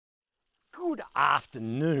Good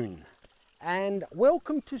afternoon and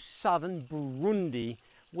welcome to southern Burundi,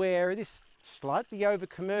 where this slightly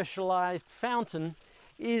over-commercialized fountain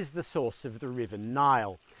is the source of the River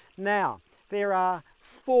Nile. Now, there are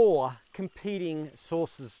four competing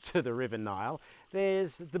sources to the River Nile.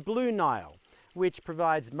 There's the Blue Nile, which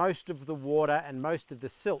provides most of the water and most of the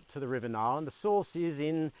silt to the River Nile, and the source is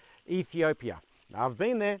in Ethiopia. I've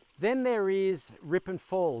been there. Then there is Ripon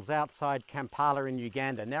Falls outside Kampala in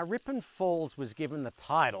Uganda. Now, Ripon Falls was given the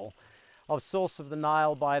title of source of the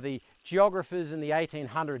Nile by the geographers in the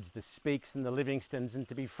 1800s, the Speakes and the Livingstons, and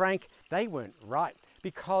to be frank, they weren't right,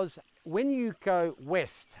 because when you go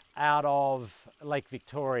west out of Lake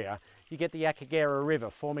Victoria, you get the Akagera River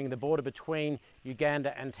forming the border between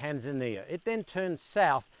Uganda and Tanzania. It then turns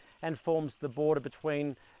south and forms the border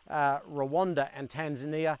between Rwanda and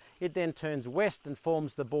Tanzania. It then turns west and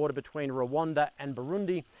forms the border between Rwanda and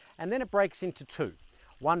Burundi, and then it breaks into two.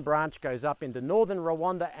 One branch goes up into northern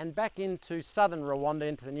Rwanda and back into southern Rwanda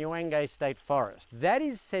into the Nile State Forest. That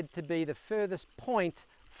is said to be the furthest point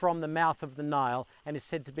from the mouth of the Nile and is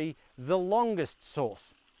said to be the longest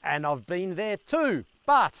source. And I've been there too.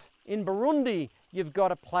 But in Burundi, you've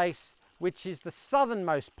got a place which is the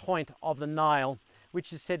southernmost point of the Nile,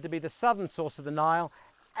 which is said to be the southern source of the Nile,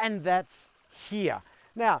 and that's here.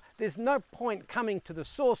 Now, there's no point coming to the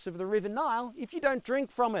source of the River Nile if you don't drink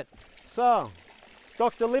from it. So,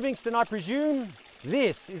 Dr. Livingstone, I presume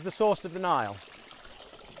this is the source of the Nile.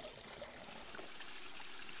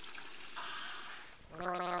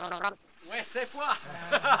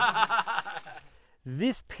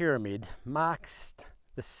 This pyramid marks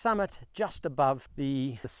the summit just above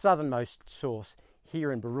the southernmost source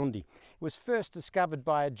here in Burundi. It was first discovered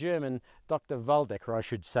by a German, Dr. Waldecker, or I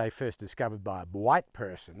should say first discovered by a white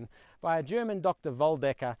person, by a German Dr.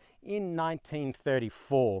 Waldecker in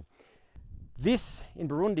 1934. This in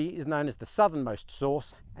Burundi is known as the southernmost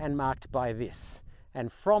source and marked by this.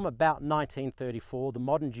 And from about 1934, the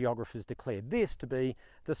modern geographers declared this to be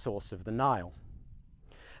the source of the Nile.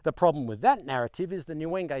 The problem with that narrative is the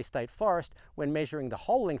Nile State Forest, when measuring the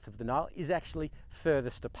whole length of the Nile, is actually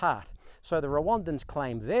furthest apart. So the Rwandans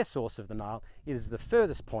claim their source of the Nile is the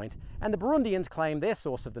furthest point, and the Burundians claim their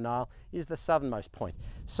source of the Nile is the southernmost point.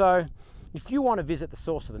 So if you want to visit the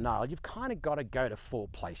source of the Nile, you've kind of got to go to four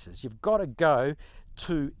places. You've got to go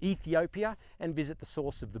to Ethiopia and visit the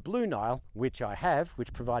source of the Blue Nile, which I have,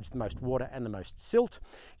 which provides the most water and the most silt.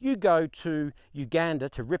 You go to Uganda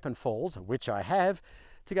to Ripon Falls, which I have,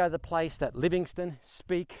 to go to the place that Livingstone,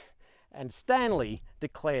 Speke and Stanley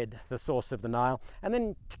declared the source of the Nile. And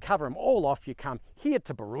then to cover them all off, you come here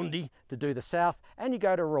to Burundi to do the south, and you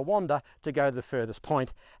go to Rwanda to go to the furthest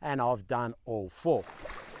point, and I've done all four.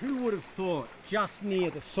 Who would have thought just near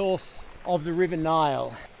the source of the River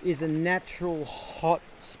Nile is a natural hot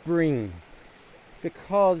spring?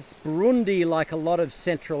 Because Burundi, like a lot of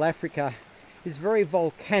Central Africa, is very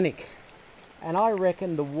volcanic, and I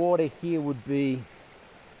reckon the water here would be,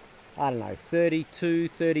 I don't know, 32,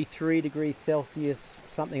 33 degrees Celsius,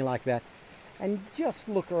 something like that. And just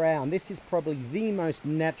look around. This is probably the most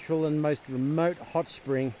natural and most remote hot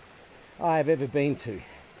spring I have ever been to,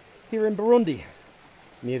 here in Burundi,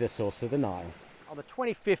 near the source of the Nile. On the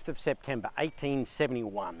 25th of September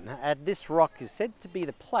 1871, this rock is said to be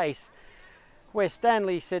the place where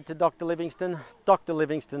Stanley said to Dr. Livingstone, "Dr.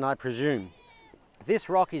 Livingstone, I presume." This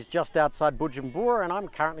rock is just outside Bujumbura, and I'm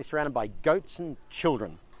currently surrounded by goats and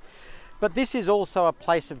children. But this is also a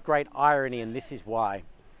place of great irony, and this is why.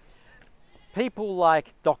 People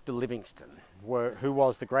like Dr. Livingstone, who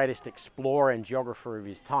was the greatest explorer and geographer of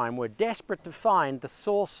his time, were desperate to find the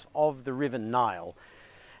source of the River Nile.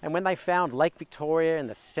 And when they found Lake Victoria in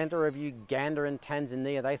the center of Uganda and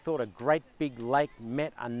Tanzania, they thought a great big lake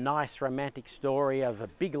met a nice romantic story of a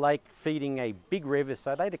big lake feeding a big river,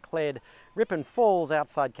 so they declared Ripon Falls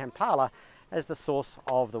outside Kampala as the source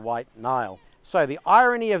of the White Nile. So the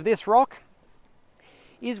irony of this rock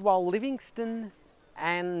is, while Livingstone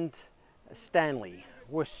and Stanley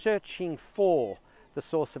were searching for the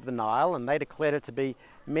source of the Nile, and they declared it to be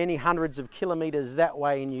many hundreds of kilometers that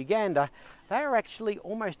way in Uganda, they are actually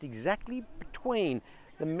almost exactly between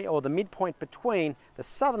the midpoint between the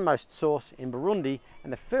southernmost source in Burundi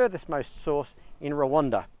and the furthest most source in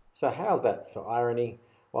Rwanda. So how's that for irony?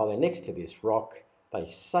 While they're next to this rock, they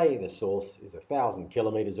say the source is 1,000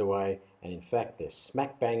 kilometers away, and in fact they're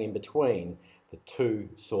smack bang in between the two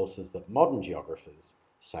sources that modern geographers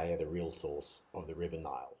say are the real source of the River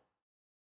Nile.